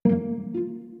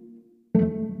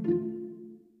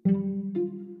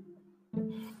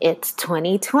It's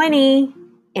 2020,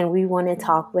 and we want to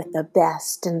talk with the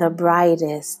best and the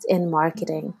brightest in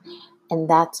marketing. And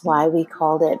that's why we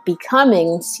called it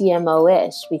Becoming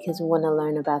CMO-ish, because we want to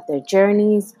learn about their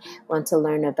journeys, want to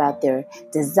learn about their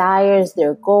desires,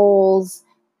 their goals,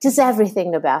 just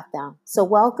everything about them. So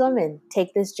welcome and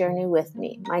take this journey with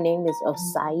me. My name is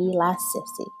Osai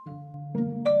Lasisi.